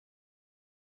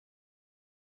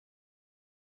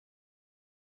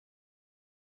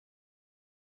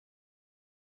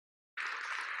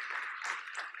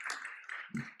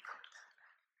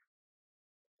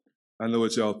I know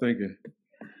what y'all thinking.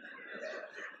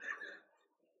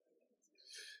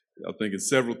 Y'all thinking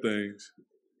several things.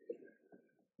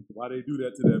 Why they do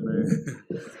that to that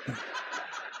man?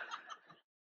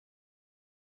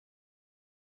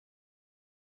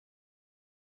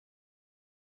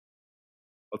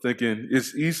 I'm thinking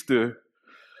it's Easter.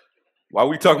 Why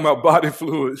we talking about body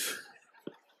fluids?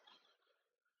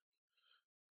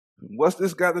 What's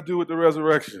this got to do with the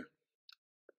resurrection?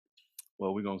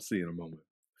 Well, we're going to see in a moment.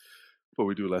 Before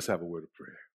we do, let's have a word of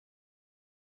prayer.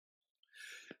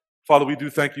 Father, we do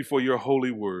thank you for your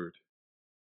holy word.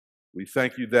 We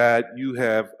thank you that you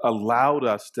have allowed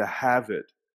us to have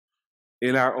it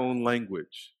in our own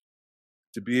language,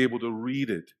 to be able to read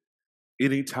it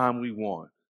anytime we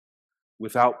want,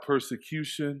 without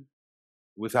persecution,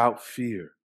 without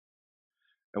fear.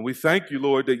 And we thank you,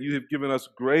 Lord, that you have given us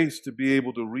grace to be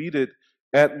able to read it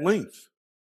at length.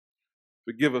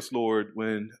 Forgive us, Lord,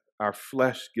 when our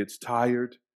flesh gets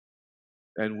tired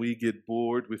and we get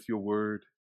bored with your word.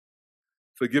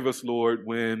 Forgive us, Lord,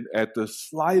 when at the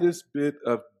slightest bit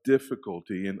of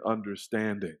difficulty in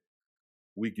understanding,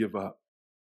 we give up.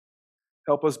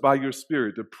 Help us by your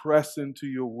Spirit to press into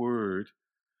your word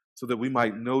so that we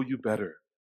might know you better,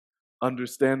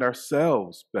 understand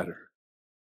ourselves better,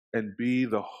 and be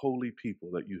the holy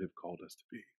people that you have called us to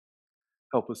be.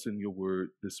 Help us in your word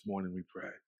this morning, we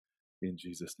pray. In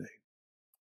Jesus' name,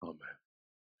 amen.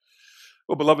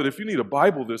 Well, beloved, if you need a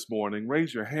Bible this morning,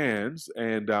 raise your hands,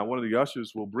 and one of the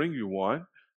ushers will bring you one.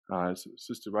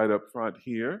 Sister right up front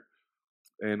here.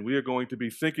 And we are going to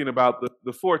be thinking about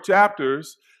the four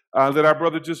chapters that our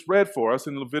brother just read for us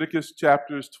in Leviticus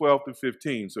chapters 12 to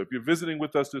 15. So if you're visiting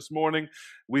with us this morning,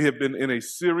 we have been in a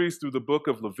series through the book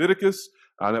of Leviticus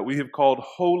that we have called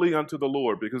Holy Unto the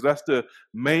Lord, because that's the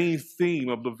main theme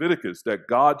of Leviticus, that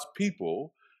God's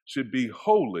people should be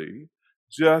holy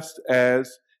just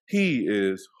as he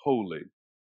is holy.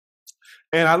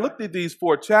 And I looked at these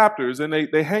four chapters, and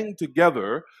they hang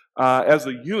together as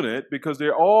a unit because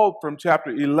they're all from chapter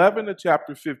 11 to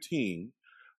chapter 15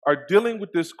 are dealing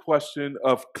with this question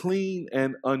of clean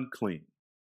and unclean.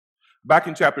 Back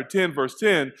in chapter 10, verse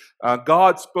 10,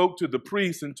 God spoke to the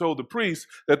priests and told the priests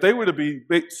that they were to be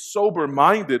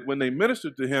sober-minded when they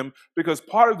ministered to him, because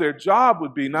part of their job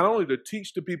would be not only to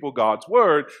teach the people God's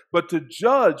word, but to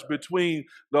judge between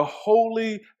the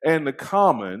holy and the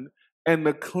common, and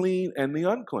the clean and the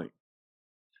unclean.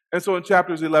 And so in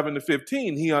chapters 11 to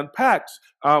 15, he unpacks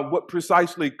what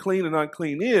precisely clean and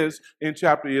unclean is in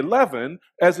chapter 11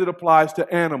 as it applies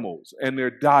to animals and their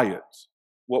diets,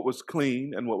 what was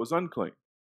clean and what was unclean.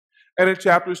 And in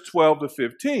chapters 12 to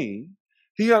 15,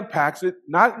 he unpacks it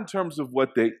not in terms of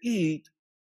what they eat,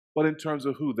 but in terms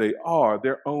of who they are,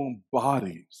 their own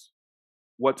bodies,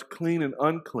 what's clean and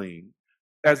unclean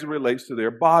as it relates to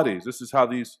their bodies. This is how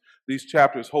these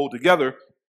chapters hold together.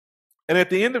 And at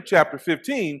the end of chapter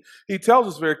 15, he tells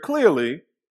us very clearly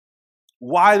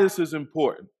why this is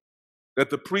important, that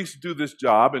the priests do this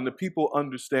job and the people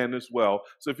understand this well.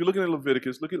 So if you're looking at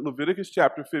Leviticus, look at Leviticus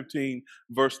chapter 15,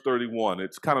 verse 31.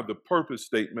 It's kind of the purpose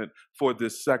statement for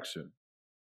this section.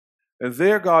 And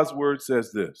there God's word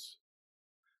says this: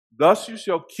 "Thus you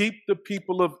shall keep the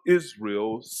people of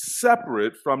Israel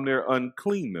separate from their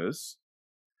uncleanness,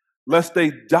 lest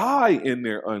they die in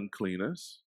their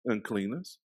uncleanness,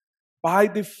 by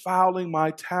defiling my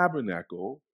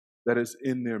tabernacle that is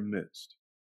in their midst."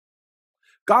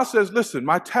 God says, listen,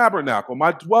 my tabernacle,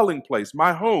 my dwelling place,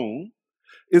 my home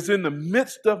is in the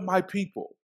midst of my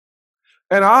people.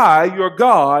 And I, your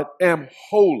God, am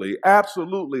holy,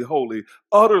 absolutely holy,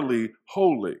 utterly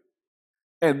holy.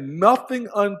 And nothing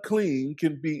unclean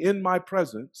can be in my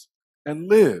presence and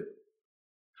live.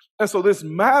 And so this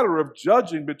matter of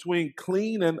judging between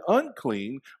clean and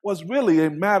unclean was really a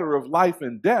matter of life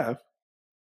and death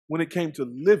when it came to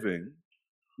living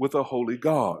with a holy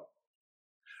God.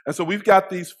 And so we've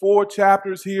got these four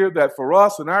chapters here that for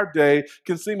us in our day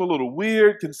can seem a little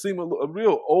weird, can seem a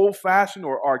real old-fashioned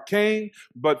or arcane,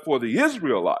 but for the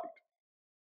Israelite,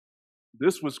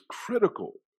 this was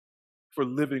critical for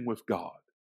living with God.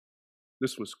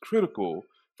 This was critical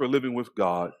for living with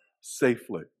God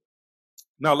safely.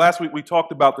 Now, last week we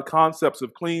talked about the concepts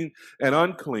of clean and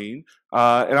unclean,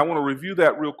 and I want to review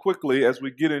that real quickly as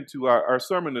we get into our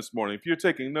sermon this morning. If you're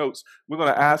taking notes, we're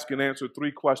going to ask and answer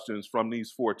three questions from these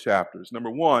four chapters.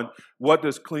 Number one, what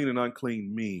does clean and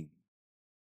unclean mean?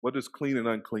 What does clean and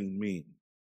unclean mean?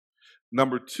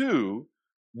 Number two,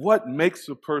 what makes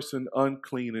a person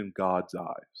unclean in God's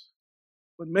eyes?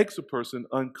 What makes a person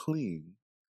unclean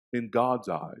in God's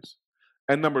eyes?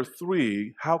 And number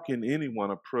three, how can anyone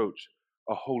approach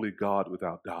a holy God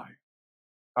without dying?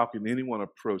 How can anyone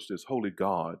approach this holy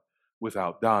God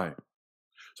without dying.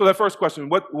 So that first question,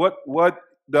 what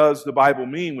does the Bible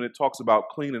mean when it talks about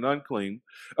clean and unclean?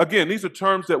 Again, these are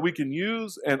terms that we can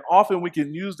use, and often we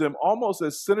can use them almost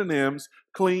as synonyms,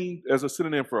 clean as a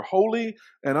synonym for holy,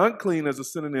 and unclean as a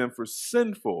synonym for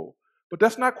sinful. But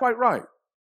that's not quite right.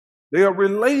 They are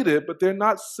related, but they're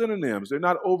not synonyms. They're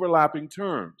not overlapping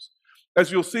terms.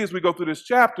 As you'll see as we go through this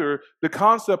chapter, the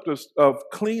concept of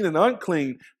clean and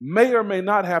unclean may or may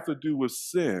not have to do with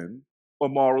sin or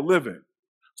moral living.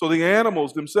 So the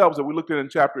animals themselves that we looked at in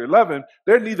chapter 11,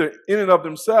 they're neither in and of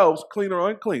themselves clean or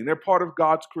unclean. They're part of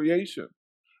God's creation.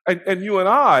 And you and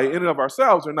I, in and of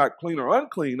ourselves, are not clean or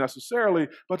unclean necessarily,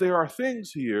 but there are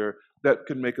things here that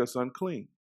can make us unclean.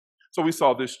 So we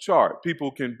saw this chart.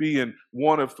 People can be in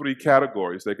one of three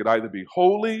categories. They could either be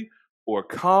holy or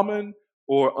common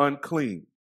or unclean.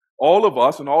 All of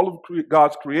us and all of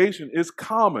God's creation is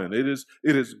common. It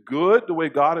is good the way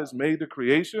God has made the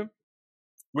creation.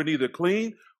 We're neither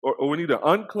clean or we're neither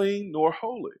unclean nor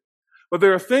holy. But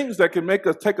there are things that can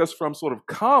take us from sort of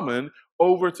common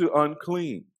over to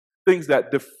unclean. Things that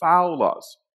defile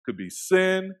us. Could be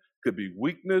sin, could be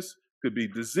weakness, could be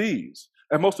disease.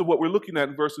 And most of what we're looking at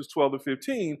in verses 12 to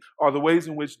 15 are the ways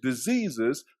in which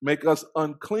diseases make us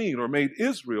unclean or made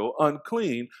Israel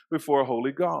unclean before a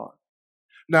holy God.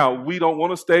 Now, we don't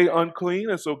want to stay unclean,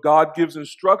 and so God gives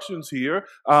instructions here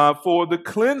for the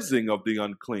cleansing of the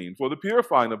unclean, for the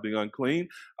purifying of the unclean.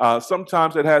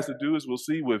 Sometimes it has to do, as we'll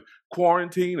see, with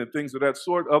quarantine and things of that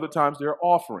sort. Other times there are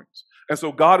offerings. And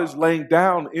so God is laying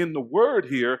down in the word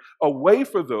here a way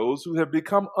for those who have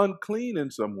become unclean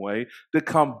in some way to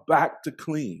come back to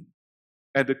clean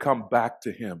and to come back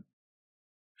to Him.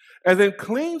 And then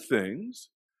clean things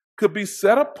could be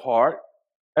set apart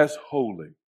as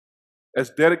holy, as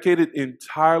dedicated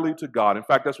entirely to God. In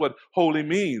fact, that's what holy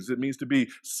means. It means to be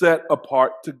set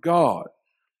apart to God.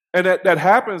 And that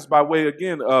happens by way,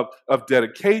 again, of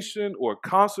dedication or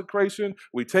consecration.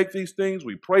 We take these things,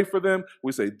 we pray for them,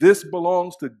 we say, this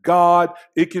belongs to God.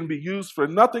 It can be used for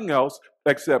nothing else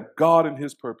except God and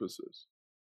His purposes.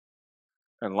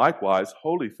 And likewise,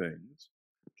 holy things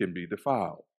can be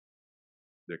defiled.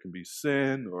 There can be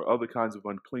sin or other kinds of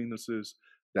uncleannesses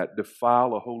that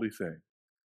defile a holy thing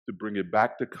to bring it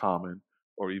back to common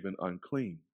or even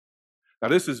unclean. Now,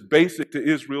 this is basic to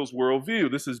Israel's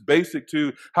worldview. This is basic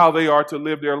to how they are to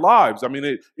live their lives. I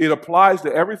mean, it applies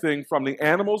to everything from the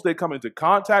animals they come into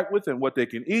contact with and what they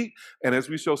can eat. And as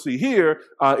we shall see here,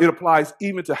 it applies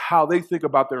even to how they think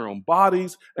about their own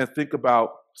bodies and think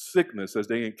about sickness as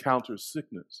they encounter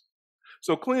sickness.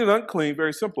 So clean and unclean,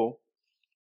 very simple.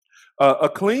 A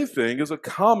clean thing is a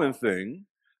common thing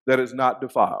that is not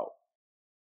defiled.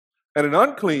 And an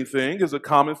unclean thing is a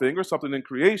common thing or something in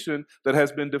creation that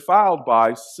has been defiled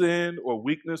by sin or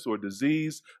weakness or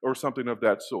disease or something of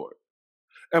that sort.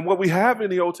 And what we have in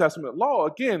the Old Testament law,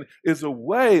 again, is a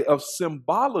way of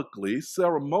symbolically,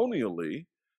 ceremonially,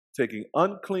 taking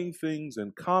unclean things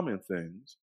and common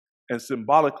things and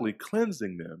symbolically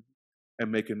cleansing them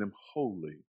and making them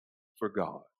holy for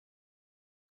God.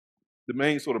 The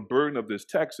main sort of burden of this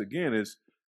text, again, is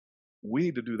we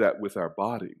need to do that with our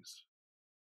bodies.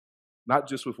 Not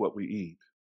just with what we eat.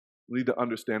 We need to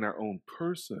understand our own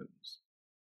persons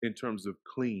in terms of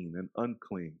clean and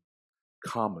unclean,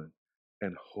 common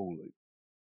and holy.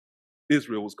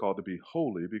 Israel was called to be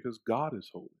holy because God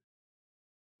is holy.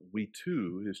 We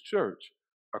too, His church,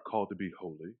 are called to be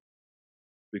holy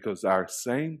because our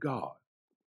same God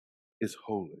is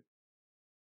holy.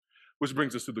 Which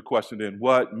brings us to the question then,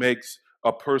 what makes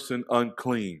a person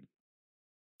unclean?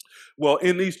 Well,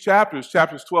 in these chapters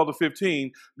 12 to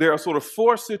 15, there are sort of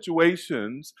four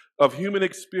situations of human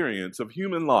experience, of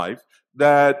human life,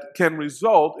 that can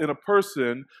result in a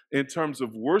person, in terms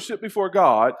of worship before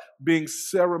God, being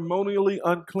ceremonially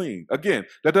unclean. Again,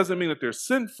 that doesn't mean that they're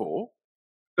sinful,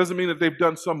 doesn't mean that they've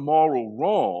done some moral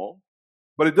wrong,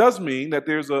 but it does mean that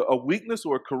there's a weakness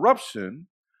or a corruption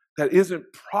that isn't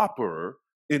proper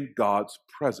in God's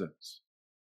presence.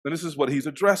 And this is what he's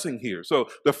addressing here. So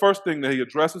the first thing that he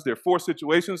addresses, there are four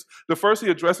situations. The first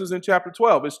he addresses in chapter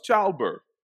 12 is childbirth.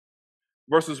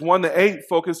 Verses 1 to 8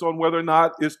 focus on whether or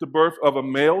not it's the birth of a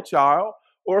male child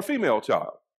or a female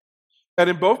child. And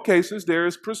in both cases, there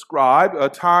is prescribed a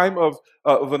time of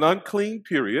an unclean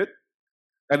period.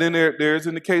 And then there's,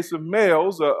 in the case of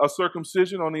males, a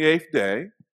circumcision on the 8th day.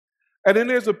 And then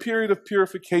there's a period of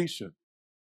purification.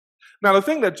 Now, the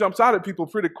thing that jumps out at people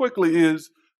pretty quickly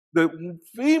is the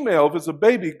female, if it's a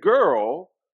baby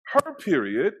girl, her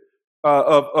period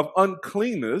of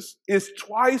uncleanness is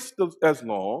twice as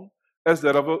long as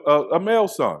that of a male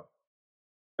son.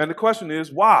 And the question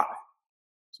is, why?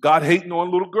 Is God hating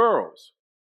on little girls?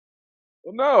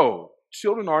 Well, no,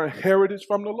 children are a heritage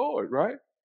from the Lord, right?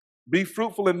 Be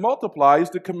fruitful and multiply is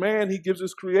the command he gives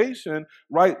his creation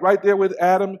right there with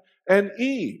Adam and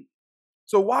Eve.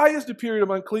 So why is the period of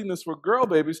uncleanness for girl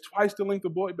babies twice the length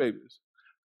of boy babies?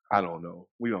 I don't know.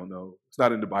 We don't know. It's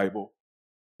not in the Bible.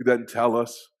 It doesn't tell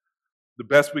us. The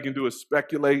best we can do is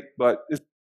speculate, but it's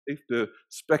safe to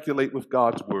speculate with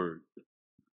God's word.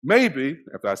 Maybe,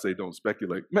 after I say don't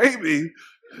speculate, maybe,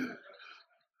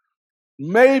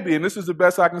 and this is the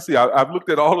best I can see. I've looked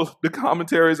at all of the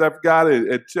commentaries I've got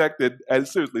and checked it, and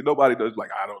seriously, nobody does, like,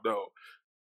 I don't know.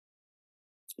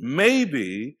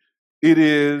 Maybe it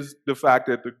is the fact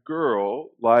that the girl,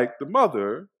 like the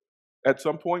mother, at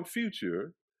some point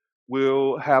future,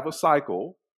 will have a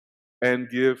cycle and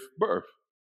give birth.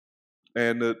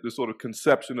 And the sort of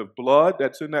conception of blood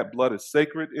that's in that blood is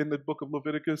sacred in the book of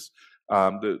Leviticus.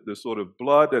 The sort of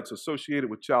blood that's associated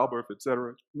with childbirth,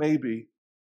 etc. Maybe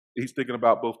he's thinking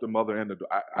about both the mother and the.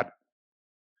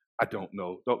 I don't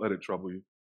know. Don't let it trouble you.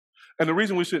 And the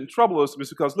reason we shouldn't trouble us is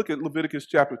because look at Leviticus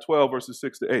chapter 12, verses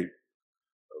 6 to 8.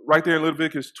 Right there in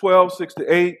Leviticus 12, 6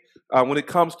 to 8, when it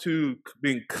comes to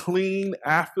being clean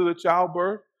after the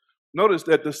childbirth, notice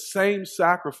that the same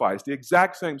sacrifice, the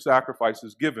exact same sacrifice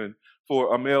is given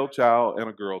for a male child and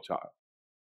a girl child.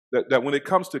 That when it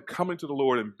comes to coming to the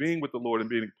Lord and being with the Lord and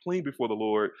being clean before the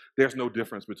Lord, there's no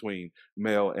difference between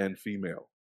male and female.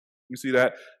 You see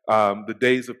that? The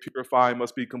days of purifying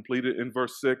must be completed in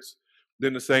verse 6.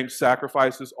 Then the same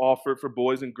sacrifice is offered for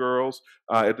boys and girls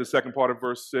at the second part of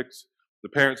verse 6. The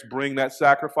parents bring that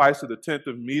sacrifice to the tent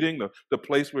of meeting, the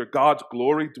place where God's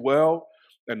glory dwell.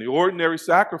 And the ordinary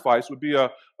sacrifice would be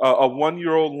a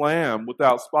 1-year-old lamb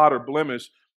without spot or blemish,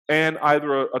 and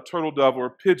either a turtle dove or a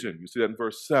pigeon. You see that in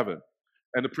verse 7.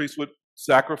 And the priest would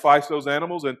sacrifice those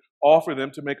animals and offer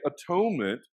them to make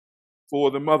atonement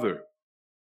for the mother.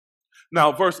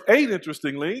 Now, verse 8,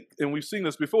 interestingly, and we've seen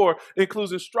this before,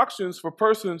 includes instructions for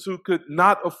persons who could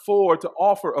not afford to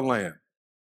offer a lamb.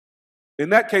 In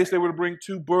that case, they would bring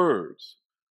 2 birds.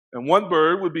 And one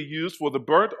bird would be used for the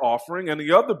burnt offering, and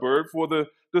the other bird for the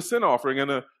sin offering.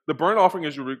 And the burnt offering,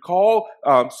 as you recall,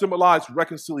 symbolized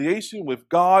reconciliation with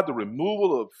God, the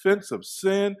removal of offense of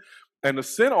sin. And the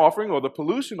sin offering, or the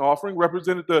pollution offering,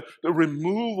 represented the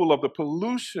removal of the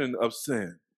pollution of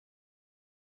sin.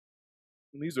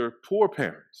 And these are poor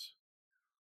parents.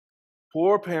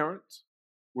 Poor parents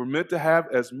were meant to have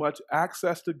as much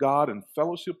access to God and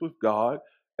fellowship with God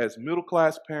as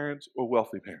middle-class parents or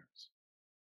wealthy parents.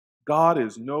 God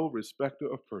is no respecter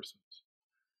of persons.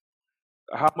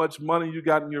 How much money you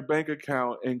got in your bank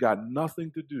account ain't got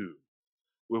nothing to do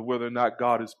with whether or not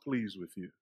God is pleased with you,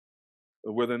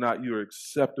 or whether or not you're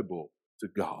acceptable to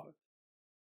God.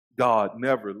 God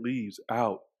never leaves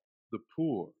out the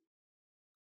poor.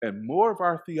 And more of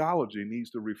our theology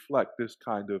needs to reflect this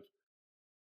kind of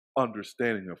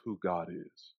understanding of who God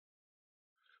is.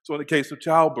 So in the case of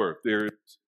childbirth, there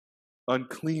is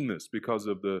uncleanness because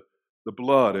of the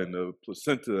blood and the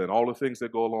placenta and all the things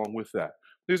that go along with that.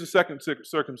 Here's a second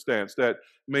circumstance that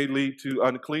may lead to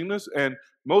uncleanness, and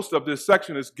most of this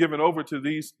section is given over to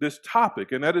this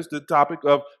topic, and that is the topic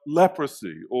of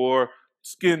leprosy or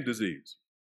skin disease.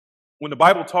 When the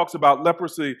Bible talks about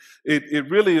leprosy, it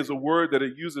really is a word that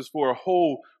it uses for a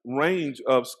whole range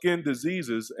of skin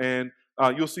diseases, and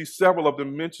you'll see several of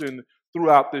them mentioned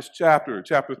throughout this chapter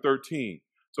 13.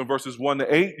 So in verses 1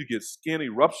 to 8, you get skin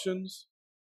eruptions.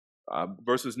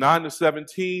 Verses 9 to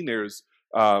 17, there's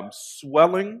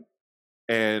swelling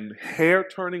and hair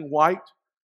turning white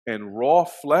and raw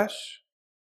flesh.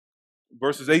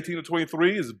 Verses 18 to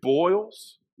 23 is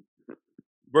boils.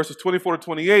 Verses 24 to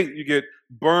 28, you get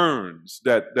burns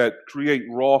that create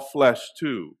raw flesh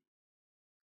too.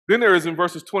 Then there is in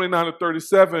verses 29 to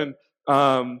 37,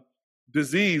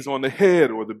 disease on the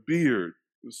head or the beard,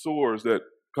 the sores that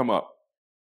come up.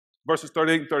 Verses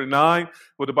 38 and 39,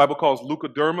 what the Bible calls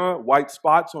leukoderma, white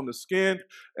spots on the skin.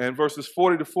 And verses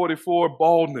 40 to 44,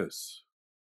 baldness.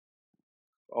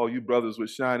 All you brothers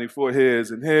with shiny foreheads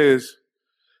and hairs,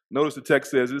 notice the text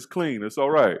says it's clean, it's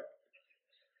all right.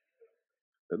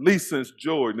 At least since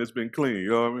Jordan, it's been clean,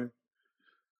 you know what I mean?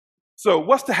 So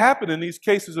what's to happen in these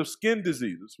cases of skin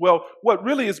diseases? Well, what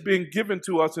really is being given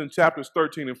to us in chapters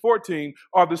 13 and 14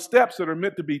 are the steps that are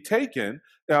meant to be taken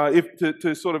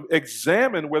to sort of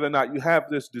examine whether or not you have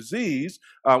this disease,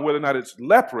 whether or not it's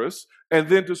leprous, and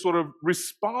then to sort of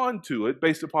respond to it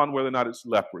based upon whether or not it's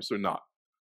leprous or not.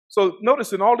 So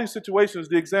notice in all these situations,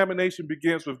 the examination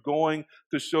begins with going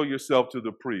to show yourself to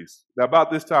the priest. Now,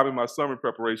 about this time in my sermon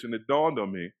preparation, it dawned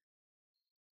on me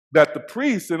that the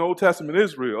priests in Old Testament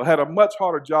Israel had a much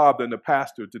harder job than the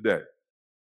pastor today.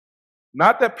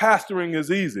 Not that pastoring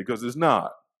is easy, because it's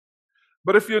not.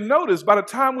 But if you notice, by the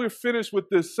time we're finished with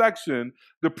this section,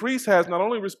 the priest has not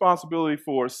only responsibility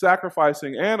for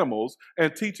sacrificing animals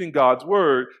and teaching God's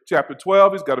word. Chapter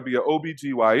 12, he's got to be an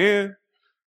OBGYN.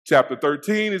 Chapter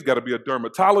 13, he's got to be a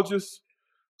dermatologist.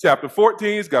 Chapter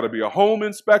 14, he's got to be a home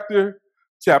inspector.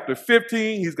 Chapter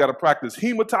 15, he's got to practice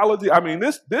hematology. I mean,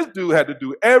 this dude had to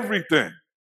do everything.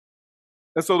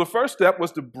 And so the first step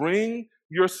was to bring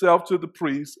yourself to the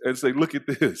priest and say, look at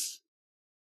this.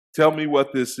 Tell me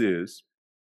what this is.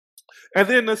 And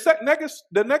then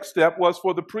the next step was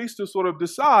for the priest to sort of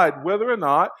decide whether or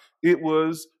not it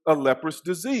was a leprous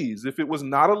disease. If it was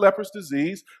not a leprous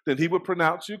disease, then he would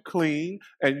pronounce you clean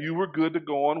and you were good to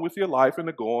go on with your life and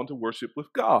to go on to worship with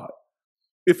God.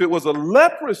 If it was a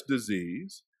leprous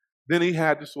disease, then he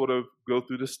had to sort of go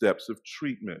through the steps of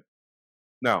treatment.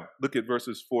 Now, look at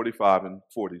verses 45 and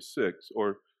 46,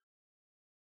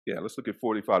 let's look at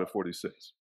 45 to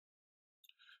 46,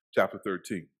 chapter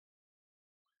 13.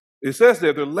 It says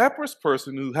there, the leprous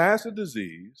person who has the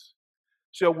disease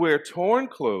shall wear torn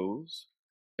clothes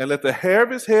and let the hair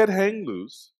of his head hang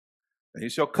loose, and he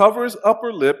shall cover his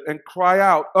upper lip and cry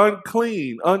out,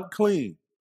 unclean, unclean.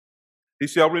 He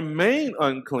shall remain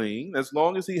unclean as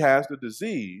long as he has the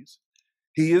disease.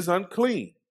 He is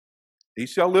unclean. He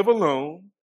shall live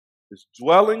alone. His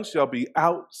dwelling shall be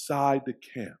outside the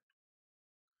camp.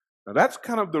 Now that's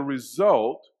kind of the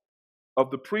result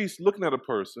of the priest looking at a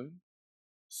person,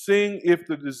 seeing if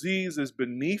the disease is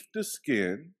beneath the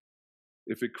skin,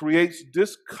 if it creates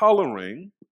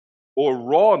discoloring or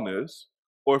rawness,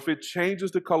 or if it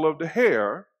changes the color of the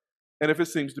hair, and if it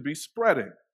seems to be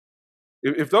spreading.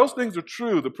 If those things are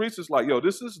true, the priest is like,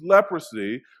 this is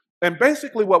leprosy, and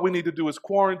basically what we need to do is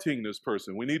quarantine this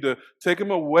person. We need to take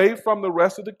him away from the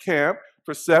rest of the camp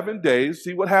for 7 days,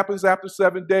 see what happens after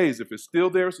 7 days. If it's still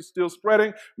there, if it's still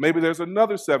spreading, maybe there's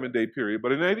another 7-day period.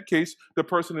 But in any case, the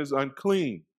person is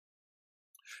unclean.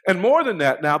 And more than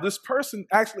that, now this person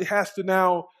actually has to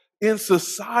now, in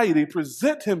society,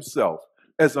 present himself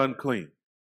as unclean.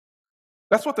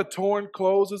 That's what the torn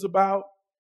clothes is about.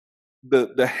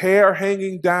 The hair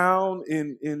hanging down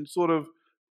in sort of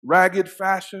ragged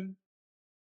fashion.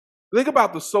 Think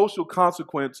about the social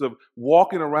consequence of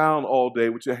walking around all day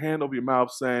with your hand over your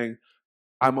mouth saying,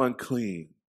 I'm unclean,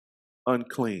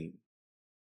 unclean.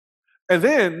 And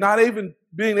then not even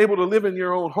being able to live in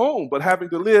your own home, but having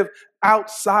to live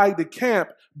outside the camp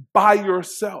by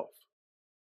yourself.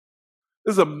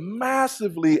 This is a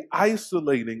massively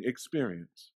isolating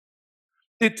experience.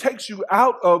 It takes you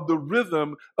out of the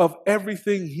rhythm of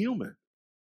everything human,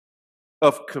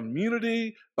 of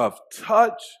community, of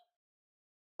touch,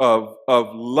 of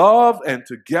love and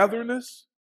togetherness.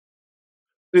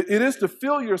 It is to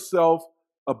feel yourself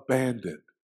abandoned,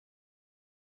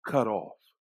 cut off.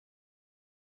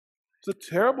 It's a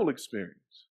terrible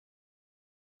experience.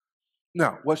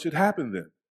 Now, what should happen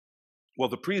then? Well,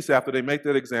 the priest, after they make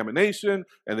that examination,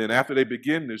 and then after they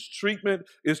begin this treatment,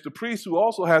 it's the priest who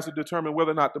also has to determine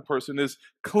whether or not the person is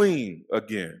clean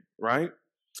again, right?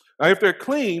 Now, if they're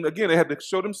clean, again, they had to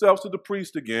show themselves to the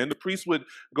priest again. The priest would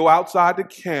go outside the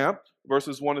camp,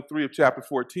 verses 1 to 3 of chapter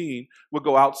 14, would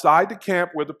go outside the camp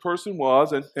where the person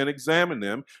was and examine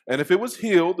them. And if it was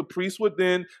healed, the priest would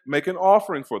then make an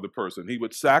offering for the person. He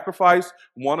would sacrifice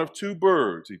one of 2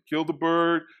 birds. He'd kill the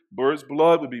bird. Bird's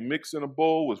blood would be mixed in a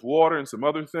bowl with water and some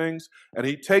other things. And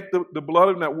he'd take the blood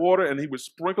in that water and he would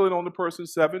sprinkle it on the person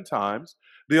 7 times.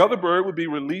 The other bird would be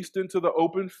released into the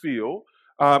open field.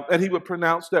 And he would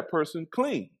pronounce that person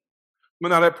clean. But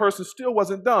now that person still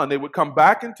wasn't done. They would come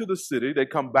back into the city.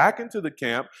 They'd come back into the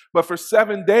camp. But for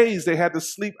 7 days, they had to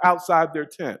sleep outside their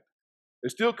tent. They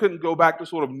still couldn't go back to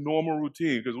sort of normal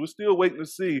routine because we're still waiting to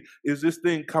see, is this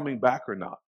thing coming back or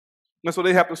not? And so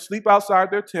they have to sleep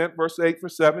outside their tent, verse 8, for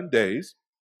 7 days.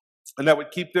 And that would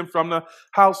keep them from the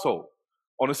household.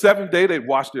 On the 7th day, they'd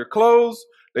wash their clothes.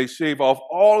 They shave off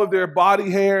all of their body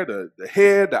hair, the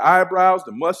head, the eyebrows,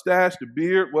 the mustache, the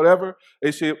beard, whatever.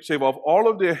 They shave off all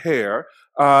of their hair.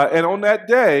 And on that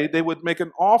day, they would make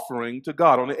an offering to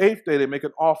God. On the 8th day, they make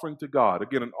an offering to God.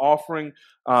 Again, an offering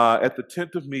at the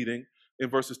tent of meeting in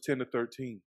verses 10 to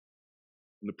 13.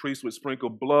 And the priest would sprinkle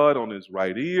blood on his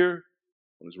right ear,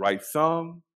 on his right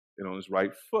thumb, and on his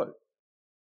right foot.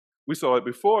 We saw it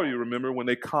before, you remember, when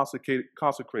they consecrated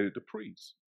the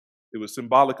priest. It was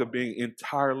symbolic of being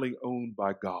entirely owned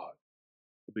by God,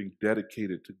 of being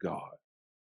dedicated to God.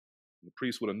 The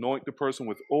priest would anoint the person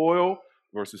with oil,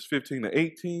 verses 15 to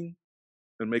 18,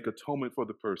 and make atonement for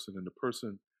the person, and the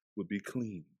person would be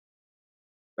clean.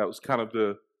 That was kind of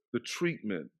the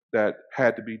treatment that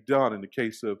had to be done in the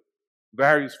case of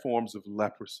various forms of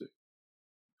leprosy.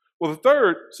 Well, the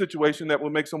third situation that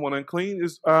will make someone unclean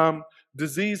is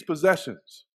disease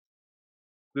possessions.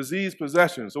 Disease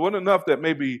possessions. So it wasn't enough that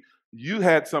maybe you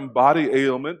had some body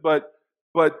ailment, but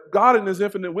God in his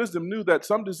infinite wisdom knew that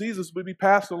some diseases would be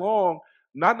passed along,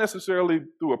 not necessarily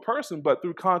through a person, but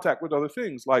through contact with other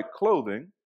things like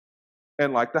clothing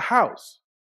and like the house.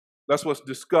 That's what's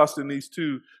discussed in these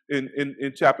two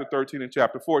in chapter 13 and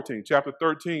chapter 14. Chapter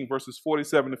 13, verses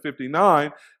 47 to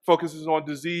 59, focuses on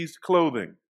diseased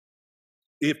clothing.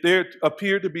 If there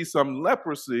appeared to be some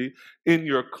leprosy in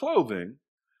your clothing,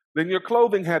 then your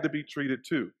clothing had to be treated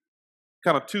too.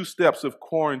 Kind of two steps of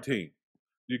quarantine.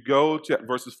 You go to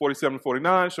verses 47 and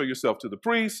 49, show yourself to the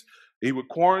priest. He would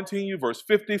quarantine you, verse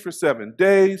 50, for 7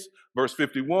 days. Verse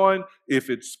 51, if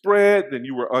it spread, then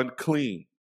you were unclean.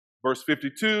 Verse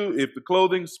 52, if the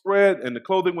clothing spread and the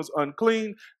clothing was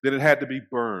unclean, then it had to be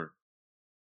burned.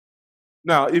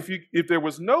 Now, if there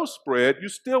was no spread, you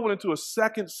still went into a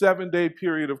second 7-day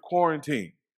period of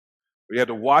quarantine. You had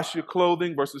to wash your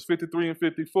clothing, verses 53 and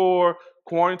 54,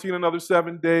 quarantine another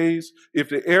 7 days. If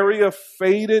the area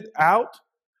faded out,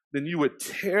 then you would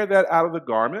tear that out of the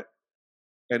garment,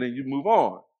 and then you move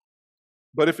on.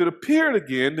 But if it appeared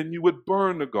again, then you would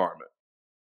burn the garment.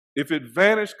 If it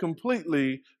vanished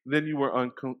completely, then you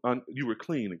were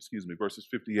clean, verses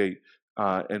 58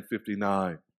 and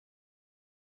 59.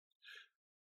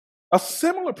 A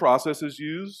similar process is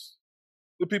used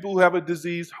with people who have a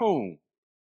diseased home.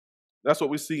 That's what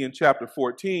we see in chapter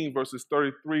 14, verses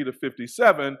 33 to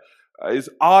 57. Is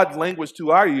odd language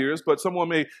to our ears, but someone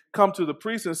may come to the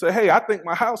priest and say, hey, I think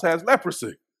my house has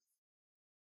leprosy.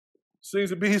 Seems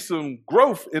to be some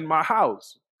growth in my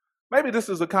house. Maybe this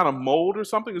is a kind of mold or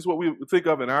something, is what we think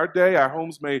of in our day. Our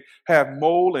homes may have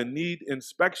mold and need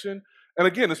inspection. And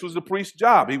again, this was the priest's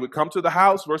job. He would come to the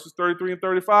house, verses 33 and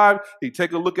 35. He'd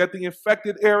take a look at the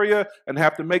infected area and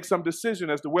have to make some decision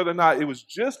as to whether or not it was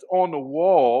just on the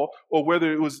wall or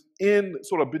whether it was in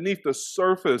sort of beneath the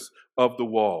surface of the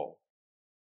wall.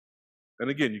 And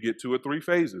again, you get 2 or 3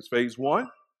 phases. Phase 1,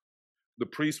 the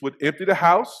priest would empty the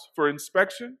house for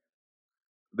inspection.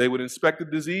 They would inspect the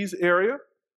disease area.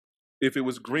 If it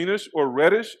was greenish or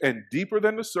reddish and deeper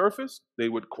than the surface, they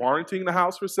would quarantine the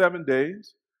house for 7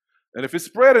 days. And if it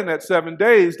spread in that 7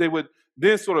 days, they would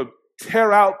then sort of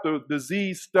tear out the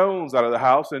diseased stones out of the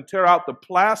house and tear out the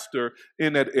plaster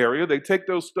in that area. They take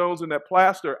those stones and that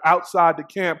plaster outside the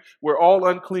camp where all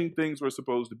unclean things were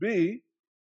supposed to be.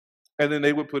 And then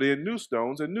they would put in new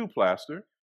stones and new plaster.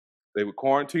 They would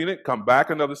quarantine it, come back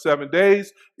another 7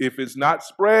 days. If it's not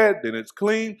spread, then it's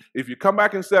clean. If you come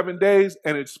back in 7 days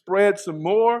and it spreads some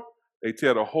more, they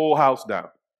tear the whole house down.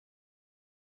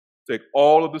 Take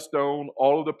all of the stone,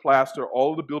 all of the plaster,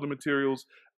 all of the building materials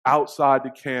outside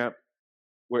the camp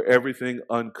where everything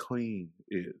unclean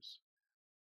is.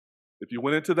 If you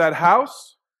went into that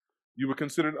house, you were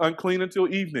considered unclean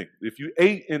until evening. If you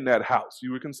ate in that house,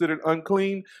 you were considered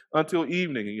unclean until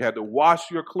evening, and you had to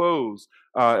wash your clothes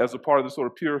as a part of the sort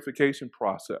of purification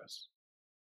process.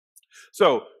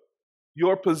 So,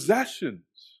 your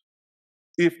possessions,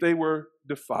 if they were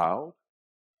defiled,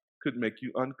 could make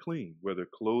you unclean, whether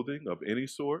clothing of any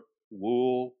sort,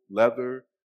 wool, leather,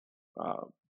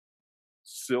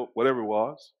 silk, whatever it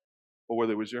was, or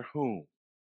whether it was your home.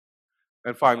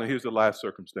 And finally, here's the last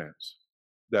circumstance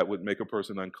that would make a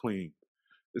person unclean.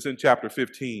 It's in chapter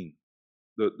 15,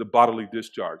 the bodily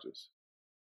discharges.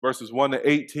 Verses 1 to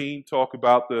 18 talk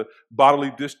about the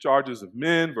bodily discharges of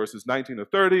men. Verses 19 to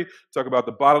 30 talk about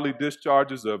the bodily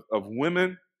discharges of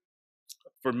women.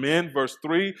 For men, verse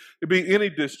 3, it'd be any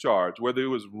discharge, whether it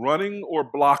was running or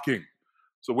blocking.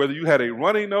 So whether you had a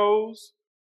runny nose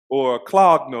or a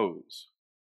clogged nose,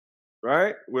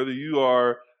 right? Whether you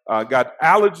are got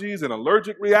allergies and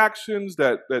allergic reactions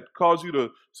that cause you to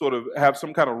sort of have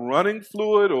some kind of running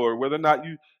fluid, or whether or not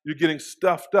you're getting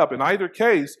stuffed up. In either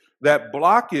case, that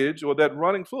blockage or that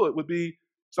running fluid would be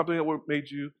something that would have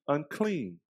made you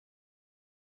unclean.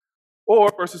 Or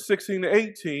verses 16 to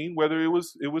 18, whether it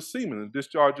was semen, a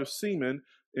discharge of semen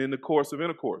in the course of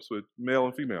intercourse with male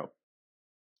and female.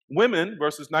 Women,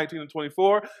 verses 19 and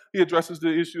 24, he addresses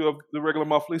the issue of the regular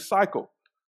monthly cycle,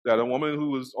 that a woman who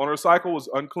was on her cycle was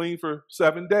unclean for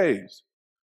 7 days.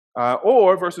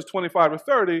 Or verses 25 to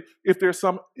 30, if there's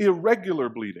some irregular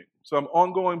bleeding, some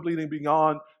ongoing bleeding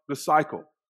beyond the cycle,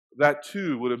 that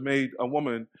too would have made a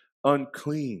woman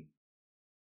unclean.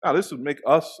 Now, this would make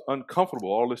us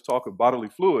uncomfortable, all this talk of bodily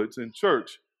fluids in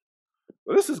church.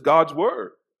 But this is God's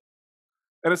word.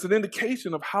 And it's an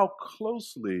indication of how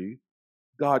closely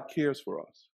God cares for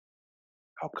us,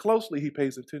 how closely he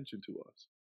pays attention to us,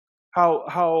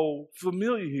 how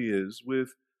familiar he is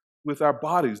with our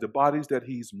bodies, the bodies that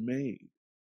he's made.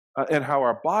 and how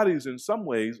our bodies, in some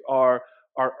ways, are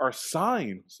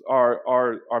signs,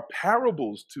 are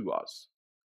parables to us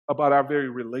about our very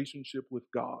relationship with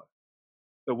God.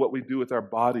 That what we do with our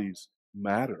bodies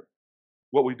matter.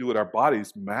 What we do with our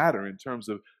bodies matter in terms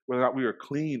of whether or not we are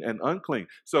clean and unclean.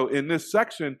 So in this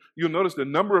section, you'll notice the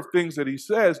number of things that he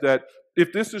says that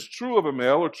if this is true of a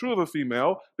male or true of a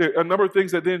female, there are a number of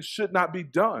things that then should not be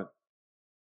done.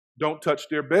 Don't touch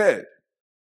their bed.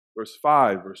 Verse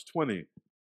 5, verse 20.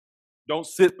 Don't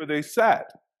sit where they sat.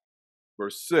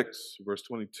 Verse 6, verse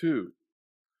 22.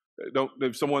 Don't,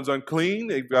 if someone's unclean,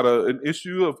 they've got an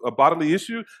issue of a bodily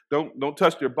issue, don't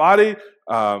touch their body.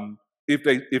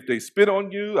 If they spit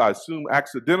on you, I assume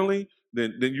accidentally,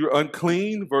 then you're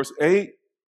unclean. Verse 8.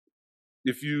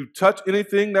 If you touch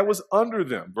anything that was under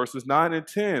them, verses 9 and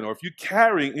 10, or if you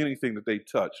carry anything that they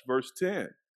touch, verse 10.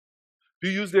 If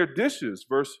you use their dishes,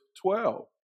 verse 12.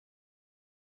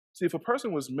 See, if a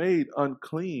person was made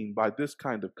unclean by this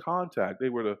kind of contact, they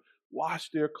were to wash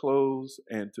their clothes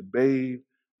and to bathe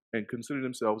and consider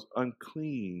themselves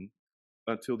unclean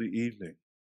until the evening.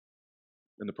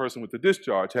 And the person with the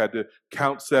discharge had to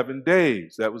count 7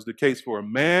 days. That was the case for a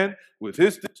man with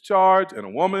his discharge and a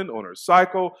woman on her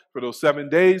cycle. For those 7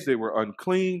 days, they were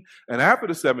unclean. And after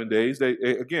the 7 days, they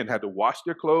again had to wash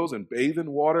their clothes and bathe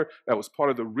in water. That was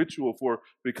part of the ritual for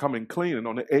becoming clean. And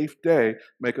on the 8th day,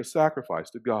 make a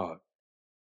sacrifice to God.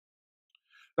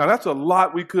 Now, that's a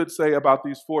lot we could say about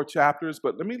these 4 chapters,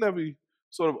 but let me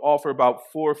sort of offer about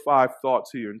 4 or 5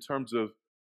 thoughts here in terms of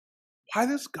why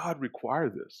does God require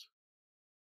this?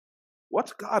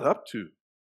 What's God up to?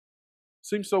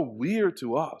 Seems so weird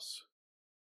to us.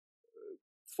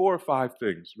 4 or 5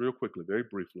 things, real quickly, very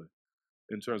briefly,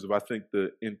 in terms of, I think, the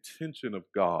intention of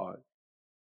God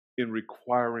in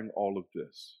requiring all of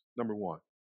this. Number 1,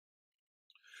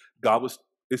 God was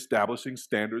establishing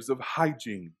standards of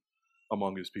hygiene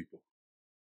among his people.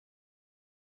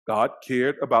 God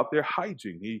cared about their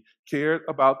hygiene. He cared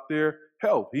about their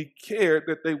health. He cared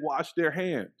that they washed their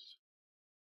hands.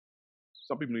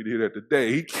 Some people need to hear that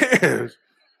today. He cares.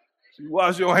 You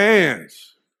wash your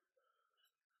hands.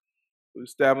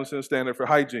 Establishing a standard for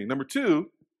hygiene. Number 2,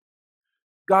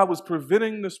 God was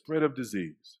preventing the spread of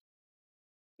disease.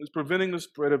 He was preventing the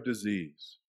spread of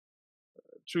disease.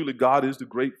 Truly, God is the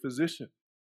great physician.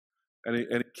 And he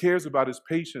cares about his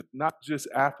patients not just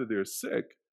after they're sick,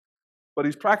 but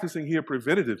he's practicing here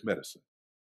preventative medicine.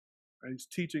 Right? He's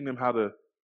teaching them how to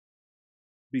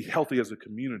be healthy as a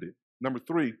community. Number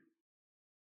 3,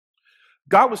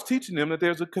 God was teaching them that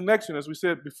there's a connection, as we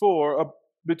said before,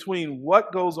 between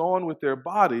what goes on with their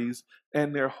bodies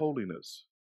and their holiness.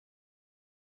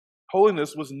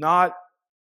 Holiness was not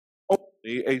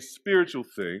only a spiritual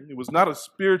thing. It was not a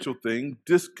spiritual thing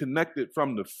disconnected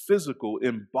from the physical,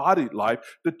 embodied life.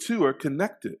 The two are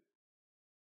connected.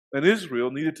 And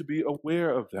Israel needed to be aware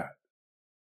of that.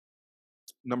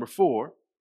 Number 4,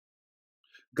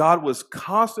 God was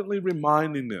constantly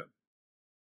reminding them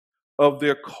of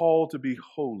their call to be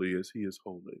holy as he is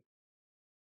holy.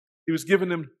 He was giving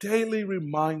them daily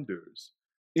reminders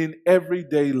in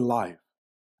everyday life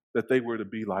that they were to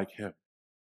be like him.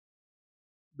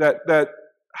 That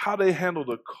how they handled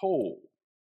a cold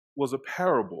was a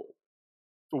parable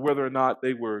for whether or not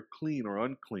they were clean or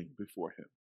unclean before him.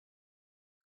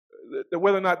 That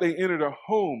whether or not they entered a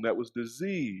home that was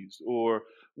diseased or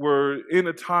were in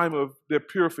a time of their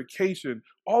purification,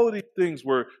 all of these things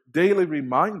were daily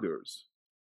reminders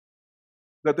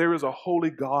that there is a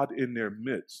holy God in their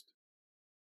midst,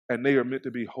 and they are meant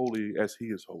to be holy as he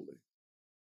is holy.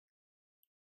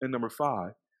 And number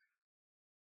 5,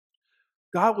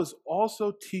 God was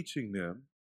also teaching them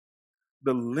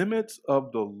the limits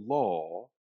of the law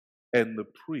and the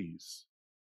priests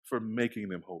for making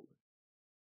them holy.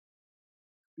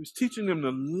 He was teaching them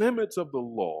the limits of the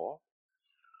law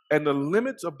and the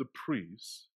limits of the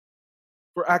priests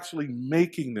for actually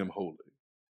making them holy.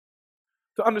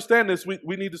 To understand this,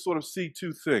 we need to sort of see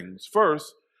 2 things.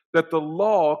 First, that the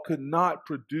law could not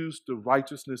produce the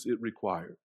righteousness it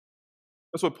required.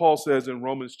 That's what Paul says in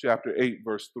Romans chapter 8,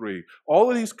 verse 3. All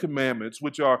of these commandments,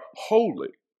 which are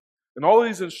holy, and all of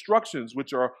these instructions,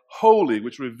 which are holy,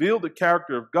 which reveal the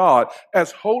character of God,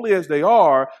 as holy as they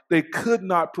are, they could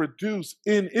not produce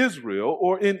in Israel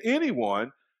or in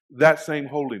anyone that same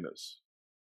holiness.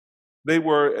 They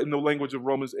were, in the language of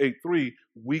Romans 8:3,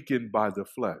 weakened by the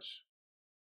flesh.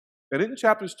 And in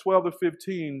chapters 12 to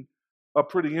 15, a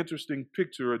pretty interesting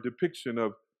picture, a depiction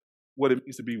of what it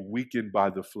means to be weakened by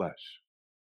the flesh.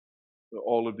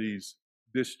 All of these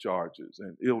discharges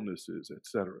and illnesses,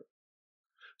 etc.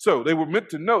 So they were meant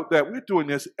to note that we're doing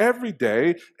this every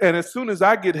day, and as soon as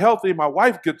I get healthy, my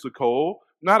wife gets a cold,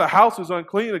 Now the house is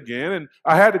unclean again, and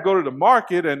I had to go to the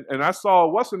market, and I saw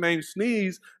what's her name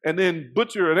sneeze and then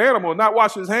butcher an animal and not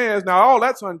wash his hands. Now all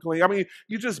that's unclean. I mean,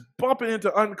 you just bumping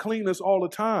into uncleanness all the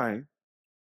time,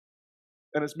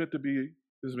 and it's meant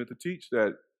to teach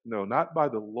that no, not by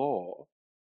the law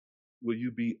will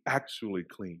you be actually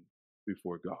clean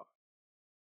before God.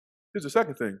 Here's the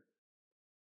second thing.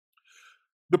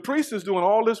 The priest is doing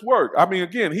all this work. I mean,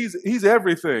 again, he's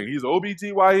everything. He's an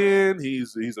OBGYN,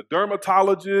 he's a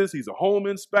dermatologist, he's a home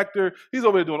inspector. He's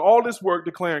over there doing all this work,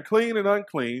 declaring clean and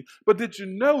unclean. But did you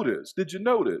notice?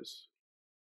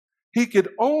 He could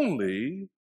only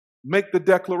make the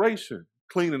declaration,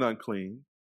 clean and unclean.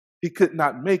 He could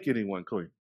not make anyone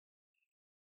clean.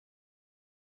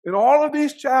 In all of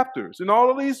these chapters, in all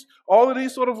of these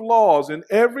sort of laws, in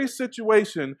every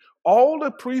situation, all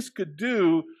the priest could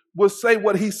do was say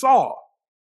what he saw.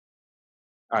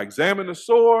 I examined the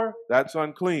sore, that's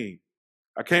unclean.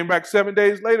 I came back 7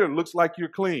 days later, it looks like you're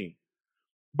clean.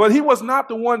 But he was not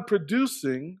the one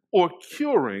producing or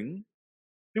curing.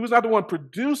 He was not the one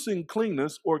producing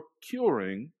cleanness or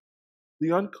curing the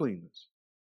uncleanness.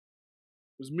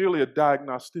 It was merely a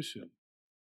diagnostician.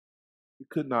 He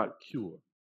could not cure.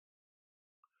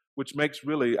 Which makes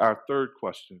really our third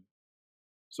question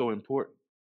so important.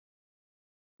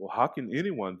 Well, how can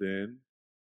anyone then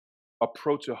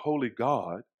approach a holy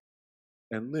God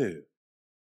and live?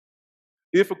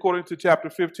 If, according to chapter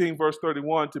 15, verse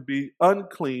 31, to be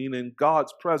unclean in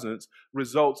God's presence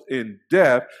results in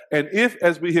death, and if,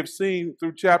 as we have seen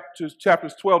through chapters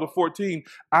 12 to 14,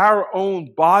 our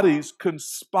own bodies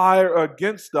conspire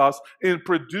against us in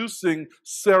producing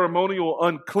ceremonial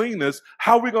uncleanness,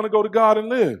 how are we going to go to God and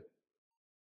live?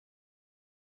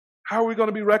 How are we going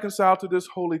to be reconciled to this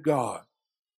holy God?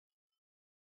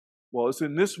 Well, it's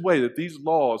in this way that these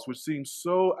laws, which seem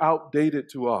so outdated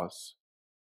to us,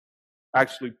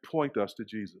 actually point us to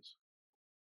Jesus.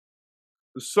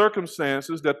 The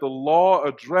circumstances that the law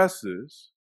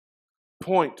addresses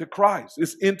point to Christ.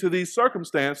 It's into these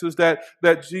circumstances that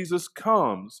Jesus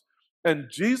comes. And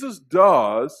Jesus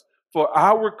does for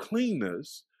our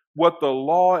cleanness what the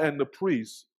law and the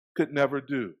priests could never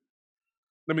do.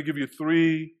 Let me give you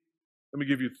three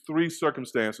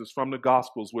circumstances from the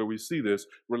Gospels where we see this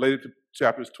related to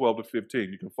chapters 12 to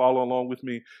 15. You can follow along with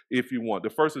me if you want. The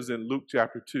first is in Luke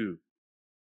chapter 2,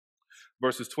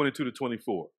 verses 22 to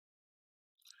 24.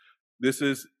 This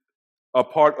is a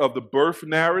part of the birth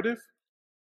narrative,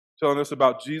 telling us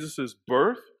about Jesus'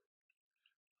 birth.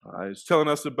 It's telling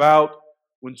us about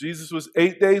when Jesus was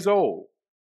 8 days old.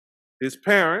 His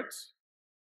parents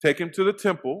take him to the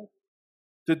temple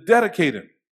to dedicate him.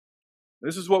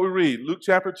 This is what we read, Luke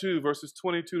chapter 2, verses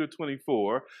 22 to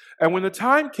 24. And when the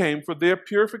time came for their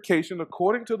purification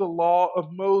according to the law of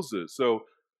Moses. So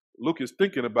Luke is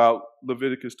thinking about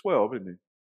Leviticus 12, isn't he?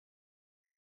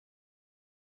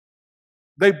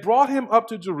 They brought him up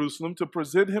to Jerusalem to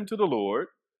present him to the Lord.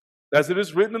 As it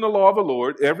is written in the law of the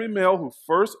Lord, every male who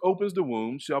first opens the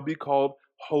womb shall be called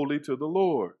holy to the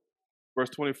Lord. Verse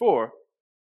 24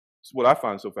 is what I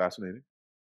find so fascinating.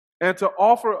 And to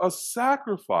offer a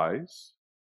sacrifice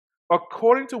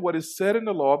according to what is said in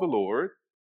the law of the Lord,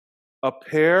 a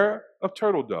pair of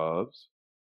turtle doves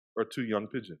or 2 young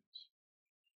pigeons.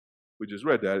 We just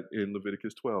read that in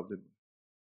Leviticus 12, didn't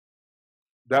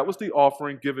we? That was the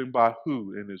offering given by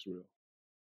who in Israel?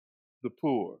 The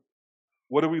poor.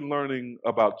 What are we learning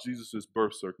about Jesus'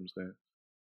 birth circumstance?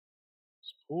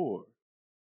 It's poor.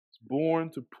 It's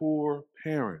born to poor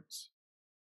parents.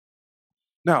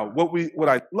 Now, what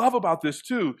I love about this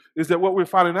too is that what we're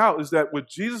finding out is that with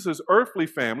Jesus' earthly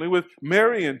family, with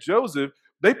Mary and Joseph,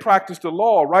 they practiced the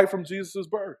law right from Jesus'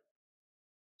 birth.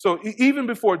 So even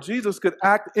before Jesus could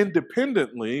act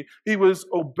independently, he was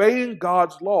obeying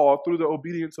God's law through the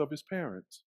obedience of his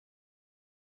parents.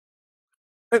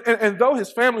 And though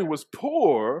his family was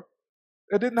poor,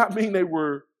 it did not mean they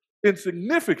were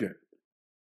insignificant.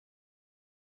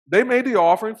 They made the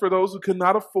offering for those who could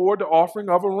not afford the offering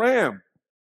of a ram.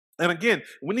 And again,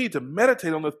 we need to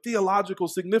meditate on the theological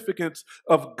significance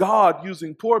of God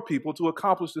using poor people to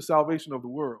accomplish the salvation of the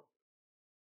world.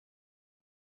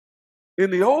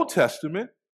 In the Old Testament,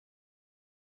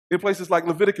 in places like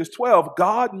Leviticus 12,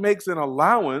 God makes an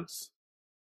allowance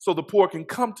so the poor can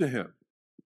come to him.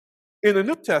 In the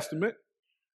New Testament,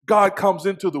 God comes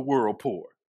into the world poor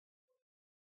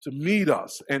to meet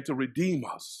us and to redeem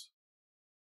us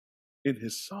in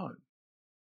his Son.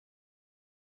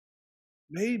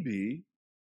 Maybe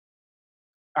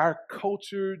our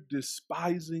culture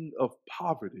despising of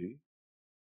poverty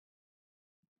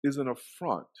is an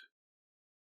affront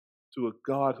to a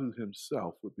God who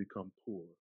himself would become poor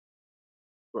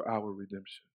for our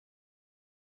redemption.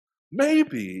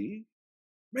 Maybe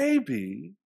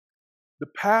the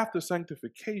path to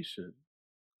sanctification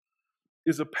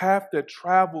is a path that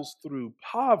travels through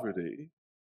poverty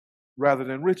rather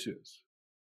than riches.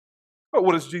 But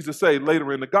what does Jesus say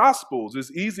later in the Gospels?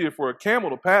 It's easier for a camel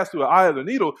to pass through the eye of the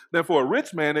needle than for a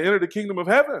rich man to enter the kingdom of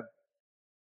heaven.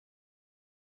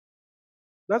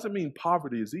 Doesn't mean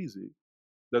poverty is easy.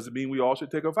 Doesn't mean we all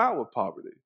should take a vow of poverty.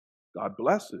 God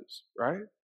blesses, right?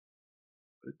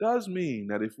 But it does mean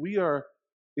that if we are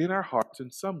in our hearts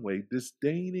in some way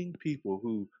disdaining people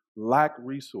who lack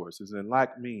resources and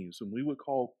lack means, whom we would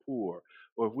call poor,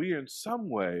 or if we are in some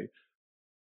way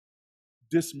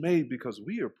dismayed because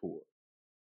we are poor,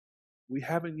 we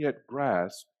haven't yet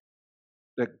grasped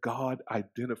that God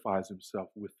identifies himself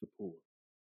with the poor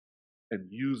and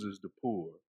uses the poor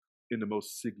in the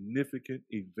most significant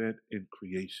event in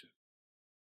creation,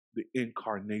 the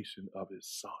incarnation of his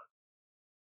Son.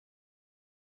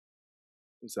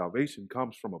 And salvation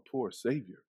comes from a poor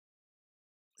Savior.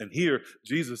 And here,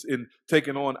 Jesus, in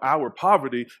taking on our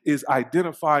poverty, is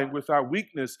identifying with our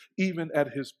weakness even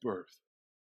at his birth.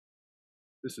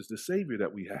 This is the Savior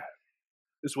that we have.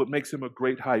 This is what makes him a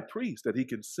great high priest, that he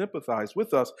can sympathize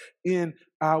with us in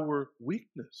our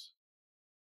weakness.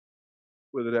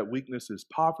 Whether that weakness is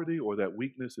poverty, or that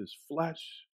weakness is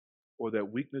flesh, or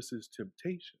that weakness is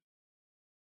temptation.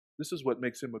 This is what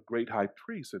makes him a great high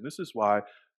priest. And this is why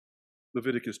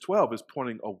Leviticus 12 is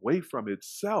pointing away from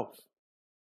itself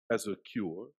as a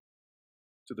cure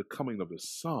to the coming of the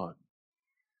Son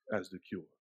as the cure.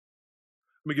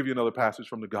 Let me give you another passage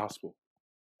from the gospel.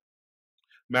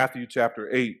 Matthew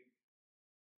chapter 8,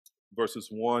 verses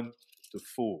 1 to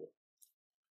 4.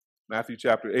 Matthew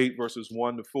chapter 8, verses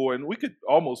 1 to 4. And we could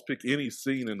almost pick any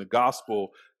scene in the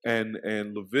gospel, and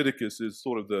Leviticus is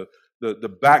sort of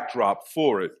the backdrop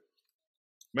for it.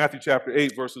 Matthew chapter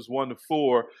 8, verses 1 to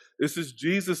 4. This is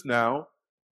Jesus now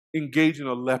engaging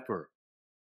a leper.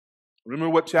 Remember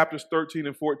what chapters 13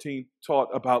 and 14 taught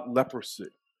about leprosy.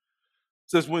 It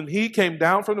says, when he came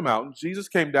down from the mountain, Jesus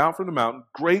came down from the mountain,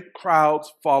 great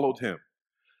crowds followed him.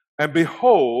 And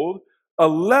behold, a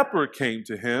leper came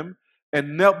to him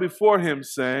and knelt before him,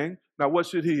 saying, now what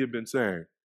should he have been saying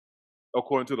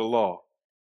according to the law?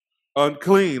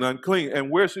 Unclean, unclean.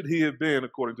 And where should he have been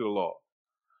according to the law?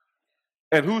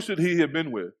 And who should he have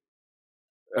been with?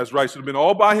 That's right, should have been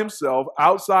all by himself,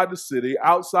 outside the city,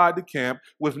 outside the camp,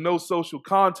 with no social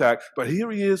contact. But here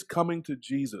he is coming to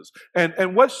Jesus.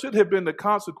 And what should have been the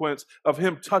consequence of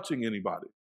him touching anybody?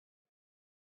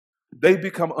 They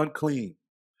become unclean.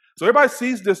 So everybody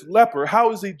sees this leper.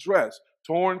 How is he dressed?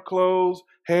 Torn clothes,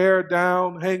 hair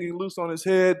down, hanging loose on his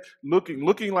head,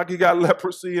 looking like he got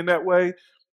leprosy in that way.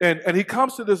 And he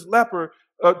comes to this leper,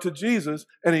 to Jesus,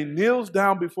 and he kneels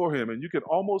down before him. And you can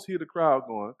almost hear the crowd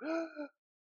going,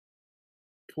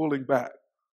 pulling back,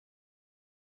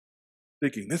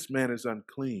 thinking this man is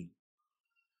unclean.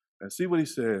 And see what he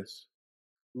says.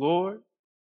 Lord,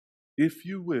 if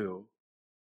you will,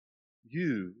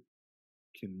 you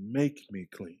can make me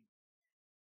clean.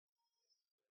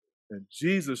 And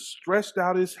Jesus stretched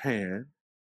out his hand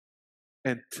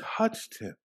and touched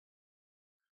him,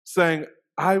 saying,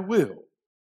 I will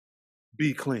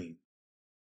be clean.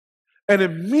 And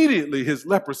immediately his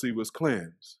leprosy was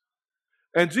cleansed.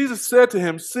 And Jesus said to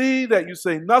him, see that you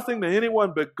say nothing to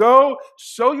anyone, but go,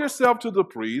 show yourself to the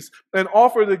priest, and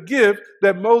offer the gift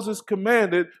that Moses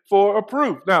commanded for a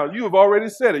proof. Now, you have already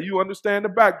said it. You understand the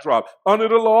backdrop. Under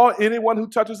the law, anyone who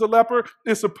touches a leper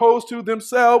is supposed to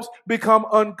themselves become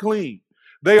unclean.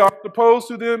 They are supposed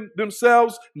to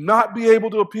themselves not be able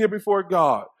to appear before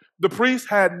God. The priest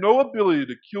had no ability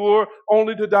to cure,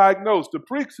 only to diagnose. The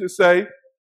priest would say,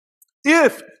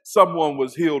 if someone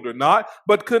was healed or not,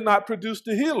 but could not produce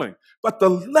the healing. But the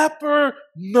leper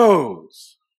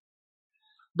knows.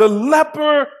 The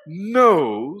leper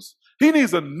knows he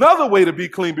needs another way to be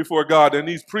clean before God than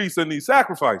these priests and these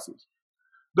sacrifices.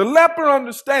 The leper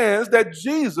understands that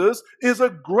Jesus is a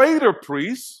greater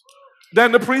priest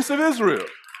than the priests of Israel.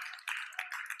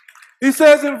 He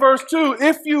says in verse 2,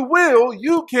 if you will,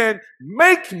 you can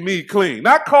make me clean,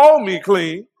 not call me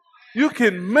clean. You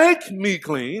can make me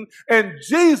clean. And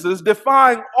Jesus,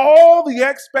 defying all the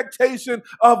expectation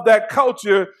of that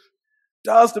culture,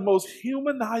 does the most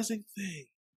humanizing thing.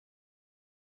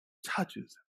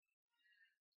 Touches him.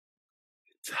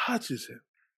 Touches him.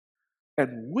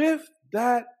 And with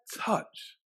that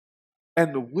touch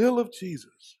and the will of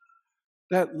Jesus,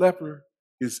 that leper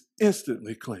is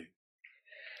instantly clean.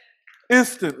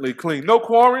 Instantly clean. No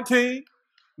quarantine,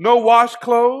 no wash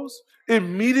clothes.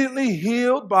 Immediately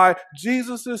healed by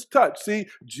Jesus' touch. See,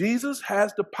 Jesus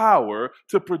has the power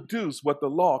to produce what the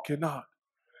law cannot.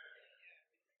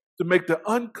 to make the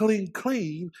unclean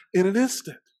clean in an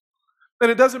instant. And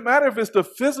it doesn't matter if it's the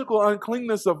physical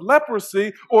uncleanness of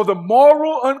leprosy or the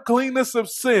moral uncleanness of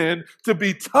sin. To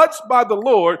be touched by the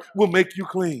Lord will make you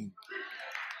clean.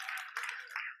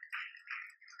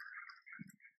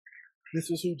 This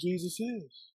is who Jesus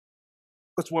is.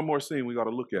 That's one more scene we got to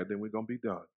look at, then we're going to be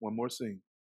done. One more scene.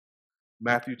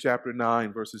 Matthew chapter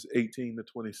 9, verses 18 to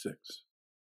 26.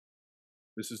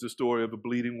 This is the story of a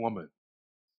bleeding woman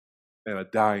and a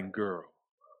dying girl.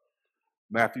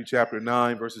 Matthew chapter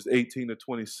 9, verses 18 to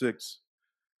 26.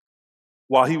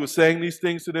 While he was saying these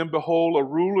things to them, behold, a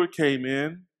ruler came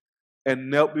in and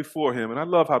knelt before him. And I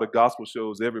love how the gospel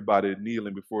shows everybody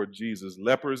kneeling before Jesus,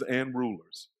 lepers and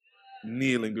rulers,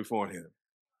 kneeling before him,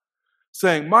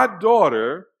 saying, my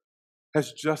daughter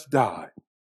has just died,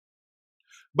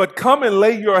 but come and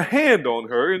lay your hand on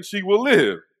her and she will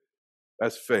live.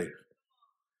 That's faith.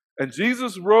 And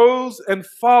Jesus rose and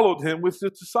followed him with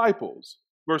his disciples.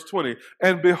 Verse 20,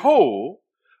 and behold,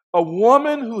 a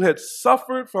woman who had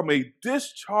suffered from a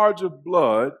discharge of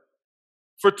blood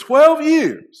for 12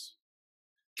 years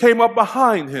came up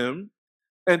behind him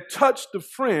and touched the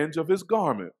fringe of his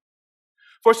garment.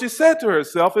 For she said to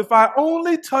herself, if I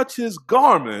only touch his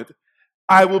garment,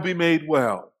 I will be made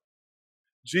well.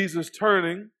 Jesus,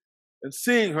 turning and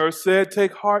seeing her, said,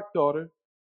 take heart, daughter,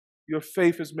 your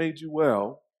faith has made you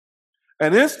well.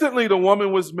 And instantly the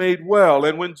woman was made well.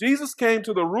 And when Jesus came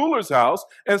to the ruler's house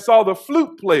and saw the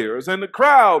flute players and the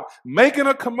crowd making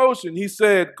a commotion, he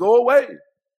said, go away,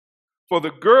 for the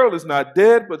girl is not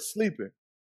dead but sleeping.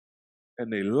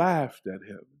 And they laughed at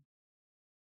him.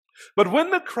 But when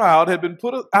the crowd had been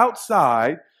put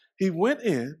outside, he went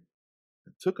in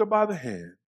and took her by the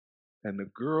hand, and the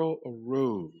girl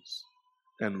arose,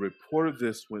 and reported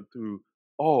this went through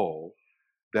all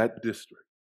that district.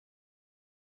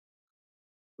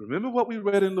 Remember what we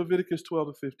read in Leviticus 12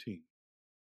 to 15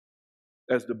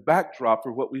 as the backdrop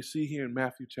for what we see here in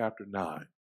Matthew chapter 9.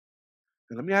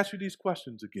 And let me ask you these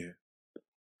questions again.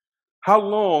 How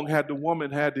long had the woman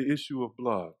had the issue of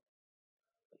blood?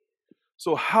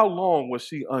 So how long was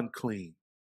she unclean?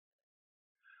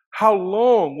 How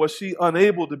long was she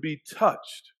unable to be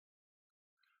touched?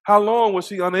 How long was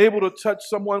she unable to touch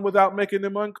someone without making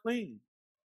them unclean?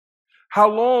 How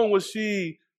long was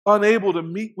she unable to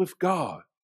meet with God?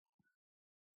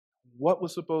 What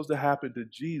was supposed to happen to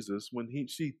Jesus when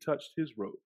she touched his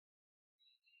robe?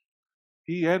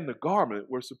 He and the garment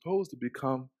were supposed to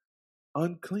become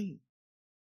unclean.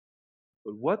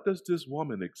 But what does this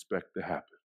woman expect to happen?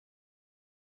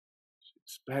 She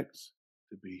expects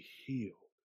to be healed.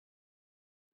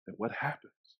 And what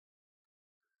happens?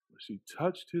 When she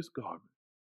touched his garment,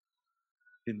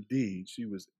 indeed, she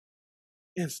was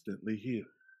instantly healed.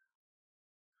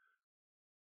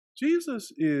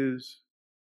 Jesus is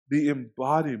the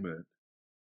embodiment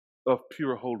of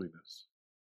pure holiness.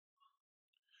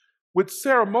 With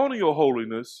ceremonial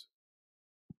holiness,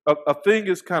 a thing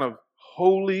is kind of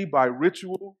holy by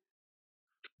ritual,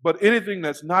 but anything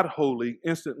that's not holy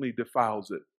instantly defiles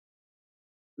it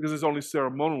because it's only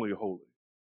ceremonially holy.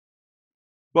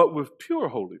 But with pure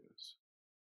holiness,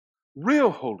 real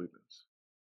holiness,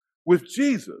 with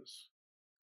Jesus,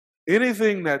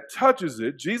 anything that touches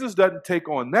it, Jesus doesn't take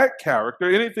on that character.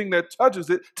 Anything that touches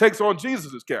it takes on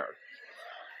Jesus' character.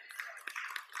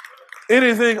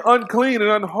 Anything unclean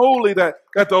and unholy that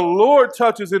the Lord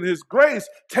touches in his grace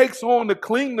takes on the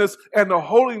cleanness and the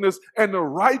holiness and the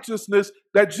righteousness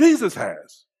that Jesus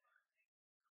has.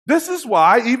 This is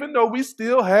why, even though we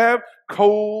still have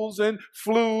colds and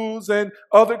flus and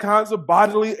other kinds of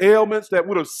bodily ailments that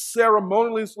would have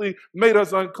ceremoniously made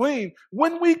us unclean,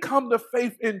 when we come to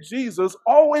faith in Jesus,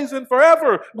 always and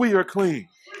forever, we are clean.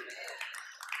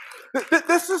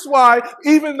 This is why,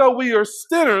 even though we are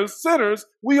sinners,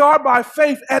 we are by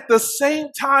faith at the same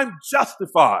time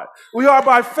justified. We are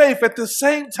by faith at the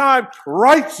same time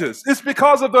righteous. It's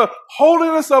because of the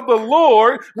holiness of the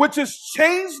Lord which has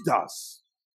changed us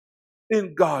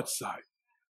in God's sight.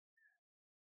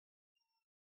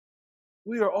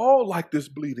 We are all like this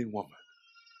bleeding woman.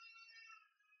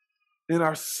 In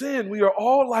our sin, we are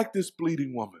all like this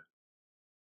bleeding woman.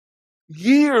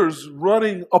 Years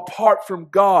running apart from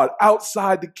God,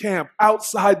 outside the camp,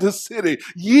 outside the city.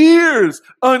 Years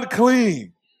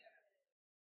unclean.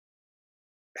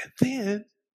 And then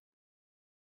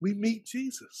we meet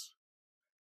Jesus,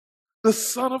 the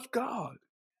Son of God,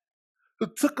 who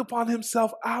took upon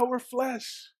himself our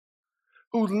flesh,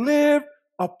 who lived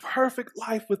a perfect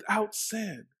life without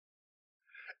sin,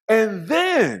 and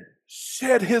then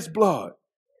shed his blood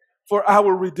for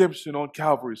our redemption on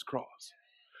Calvary's cross.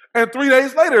 And 3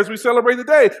 days later, as we celebrate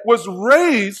today, was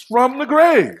raised from the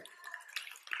grave.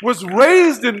 was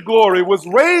raised in glory, was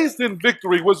raised in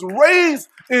victory, was raised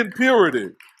in purity.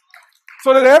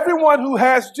 So that everyone who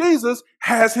has Jesus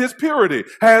has his purity,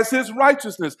 has his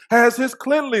righteousness, has his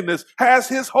cleanliness, has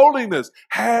his holiness,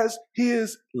 has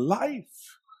his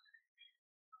life,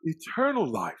 eternal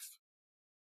life,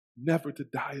 never to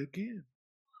die again.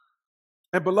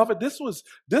 And beloved, this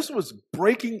was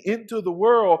breaking into the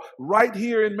world right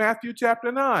here in Matthew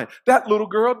chapter 9. That little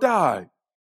girl died.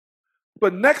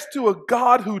 But next to a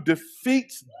God who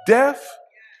defeats death,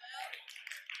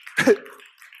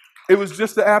 it was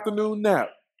just the afternoon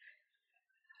nap.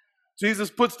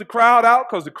 Jesus puts the crowd out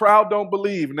because the crowd don't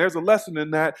believe. And there's a lesson in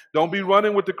that. Don't be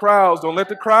running with the crowds. Don't let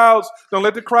the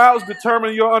crowds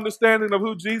determine your understanding of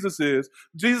who Jesus is.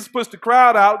 Jesus puts the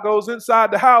crowd out, goes inside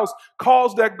the house,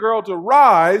 calls that girl to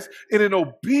rise, and in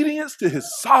obedience to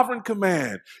his sovereign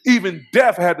command, even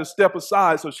death had to step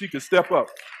aside so she could step up.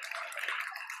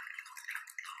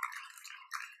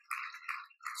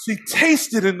 She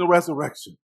tasted in the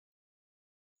resurrection.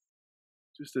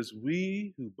 Just as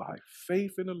we who by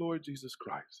faith in the Lord Jesus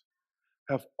Christ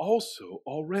have also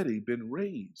already been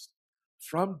raised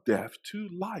from death to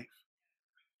life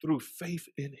through faith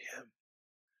in him,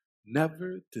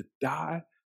 never to die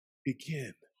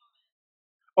again.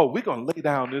 Oh, we're going to lay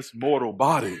down this mortal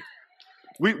body.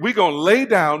 We're going to lay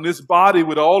down this body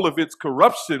with all of its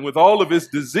corruption, with all of its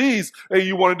disease. Hey,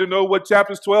 you wanted to know what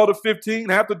chapters 12 to 15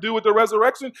 have to do with the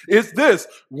resurrection? It's this.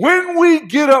 When we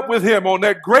get up with him on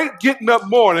that great getting up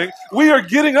morning, we are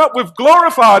getting up with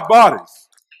glorified bodies.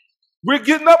 We're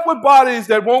getting up with bodies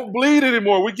that won't bleed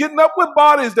anymore. We're getting up with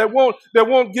bodies that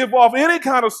won't give off any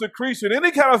kind of secretion,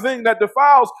 any kind of thing that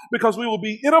defiles, because we will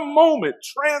be in a moment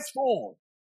transformed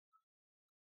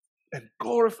and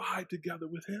glorified together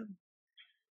with him.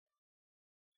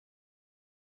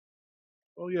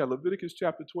 Oh yeah, Leviticus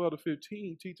chapter 12 to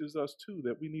 15 teaches us too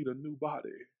that we need a new body,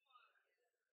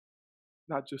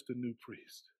 not just a new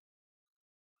priest.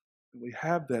 And we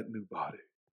have that new body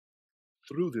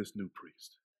through this new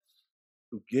priest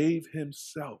who gave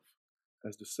himself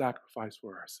as the sacrifice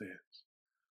for our sins,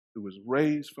 who was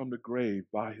raised from the grave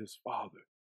by his Father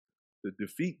to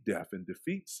defeat death and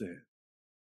defeat sin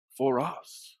for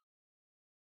us.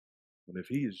 And if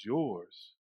he is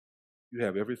yours, you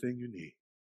have everything you need.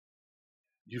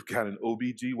 You've got an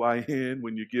OBGYN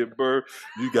when you give birth.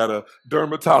 You got a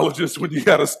dermatologist when you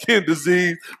got a skin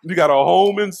disease. You got a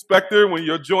home inspector when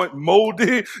your joint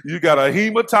moldy. You got a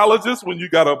hematologist when you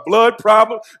got a blood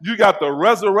problem. You got the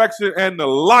resurrection and the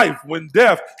life when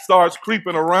death starts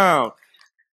creeping around.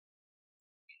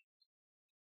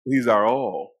 He's our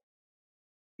all.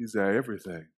 He's our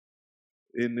everything.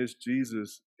 In this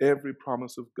Jesus, every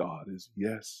promise of God is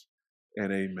yes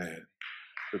and amen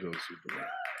for those who believe.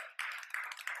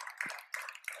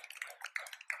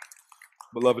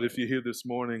 Beloved, if you're here this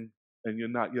morning and you're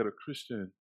not yet a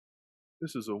Christian,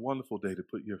 this is a wonderful day to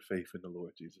put your faith in the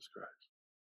Lord Jesus Christ.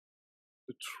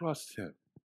 To trust him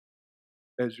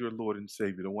as your Lord and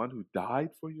Savior, the one who died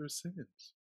for your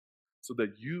sins so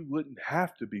that you wouldn't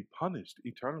have to be punished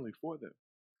eternally for them.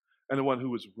 And the one who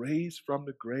was raised from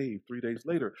the grave 3 days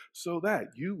later so that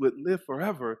you would live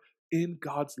forever in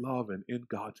God's love and in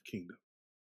God's kingdom.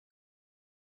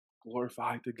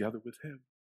 Glorified together with him.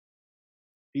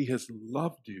 He has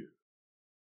loved you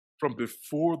from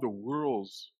before the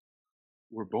worlds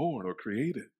were born or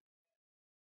created.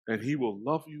 And he will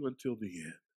love you until the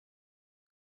end.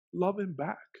 Love him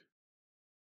back.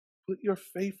 Put your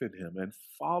faith in him and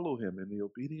follow him in the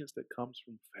obedience that comes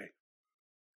from faith.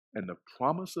 And the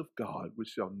promise of God, which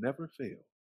shall never fail,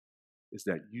 is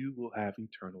that you will have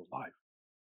eternal life.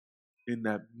 In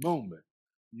that moment,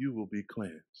 you will be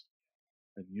cleansed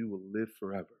and you will live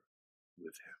forever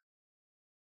with him.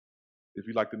 If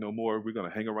you'd like to know more, we're going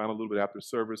to hang around a little bit after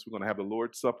service. We're going to have the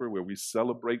Lord's Supper where we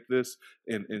celebrate this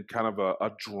in kind of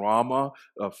a drama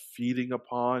of feeding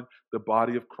upon the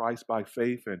body of Christ by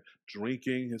faith and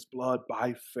drinking his blood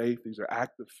by faith. These are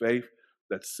acts of faith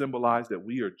that symbolize that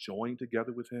we are joined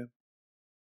together with him.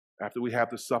 After we have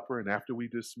the supper and after we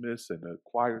dismiss and the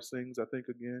choir sings, I think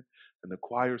again, and the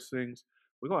choir sings,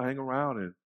 we're going to hang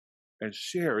around and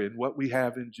share in what we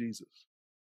have in Jesus.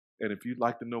 And if you'd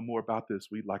like to know more about this,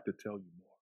 we'd like to tell you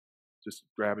more. Just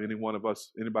grab any one of us,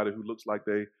 anybody who looks like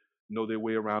they know their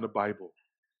way around a Bible.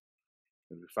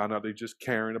 And if you find out they're just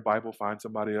carrying a Bible, find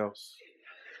somebody else.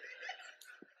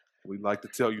 We'd like to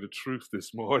tell you the truth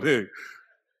this morning.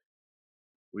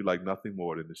 We'd like nothing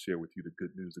more than to share with you the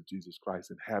good news of Jesus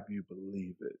Christ and have you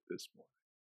believe it this morning.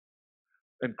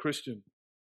 And Christian,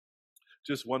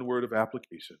 just one word of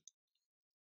application.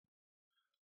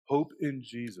 Hope in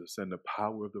Jesus and the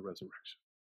power of the resurrection.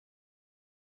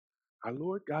 Our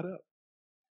Lord got up.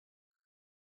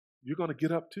 you're going to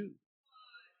get up too.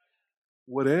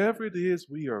 Whatever it is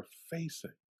we are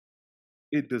facing,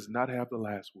 it does not have the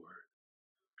last word.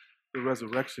 The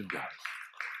resurrection does.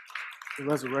 The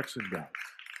resurrection does.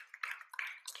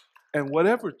 And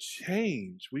whatever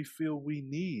change we feel we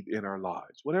need in our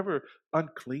lives, whatever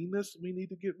uncleanness we need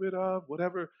to get rid of,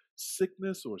 whatever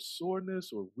sickness or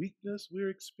soreness or weakness we're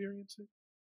experiencing,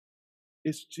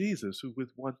 it's Jesus who,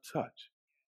 with one touch,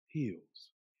 heals.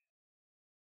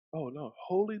 Oh no,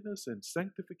 holiness and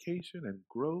sanctification and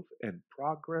growth and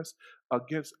progress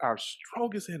against our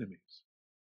strongest enemies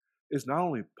is not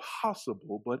only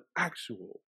possible, but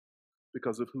actual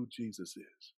because of who Jesus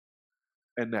is.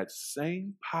 And that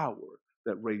same power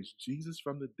that raised Jesus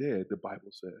from the dead, the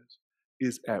Bible says,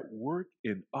 is at work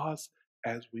in us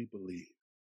as we believe.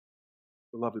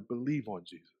 Beloved, believe on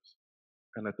Jesus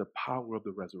and let the power of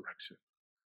the resurrection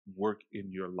work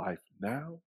in your life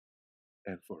now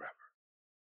and forever.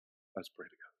 Let's pray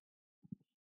together.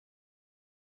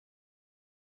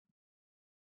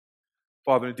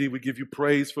 Father, indeed, we give you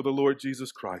praise for the Lord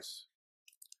Jesus Christ.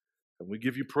 And we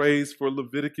give you praise for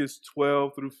Leviticus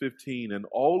 12 through 15 and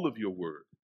all of your word,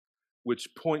 which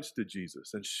points to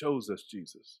Jesus and shows us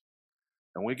Jesus.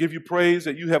 And we give you praise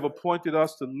that you have appointed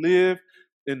us to live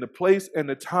in the place and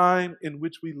the time in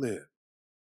which we live.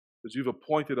 Because you've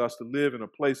appointed us to live in a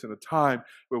place and a time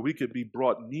where we could be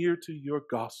brought near to your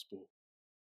gospel.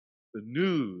 The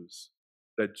news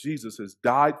that Jesus has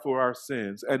died for our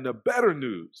sins, and the better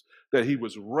news that he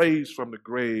was raised from the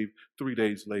grave 3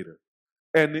 days later.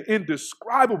 And the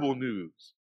indescribable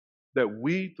news that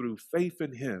we, through faith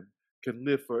in him, can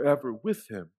live forever with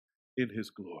him in his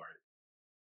glory.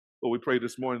 Lord, we pray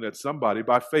this morning that somebody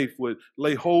by faith would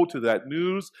lay hold to that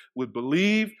news, would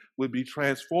believe, would be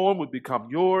transformed, would become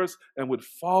yours, and would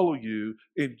follow you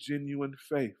in genuine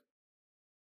faith.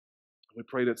 We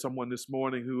pray that someone this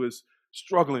morning who is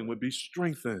struggling would be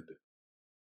strengthened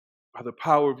by the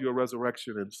power of your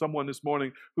resurrection, and someone this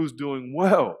morning who's doing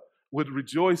well would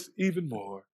rejoice even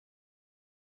more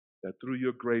that through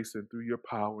your grace and through your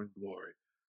power and glory,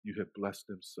 you have blessed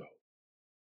them so.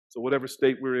 So whatever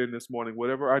state we're in this morning,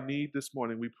 whatever our need this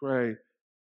morning, we pray,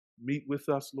 meet with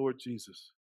us, Lord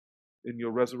Jesus. In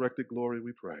your resurrected glory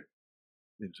we pray.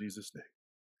 In Jesus' name,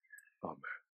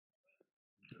 amen.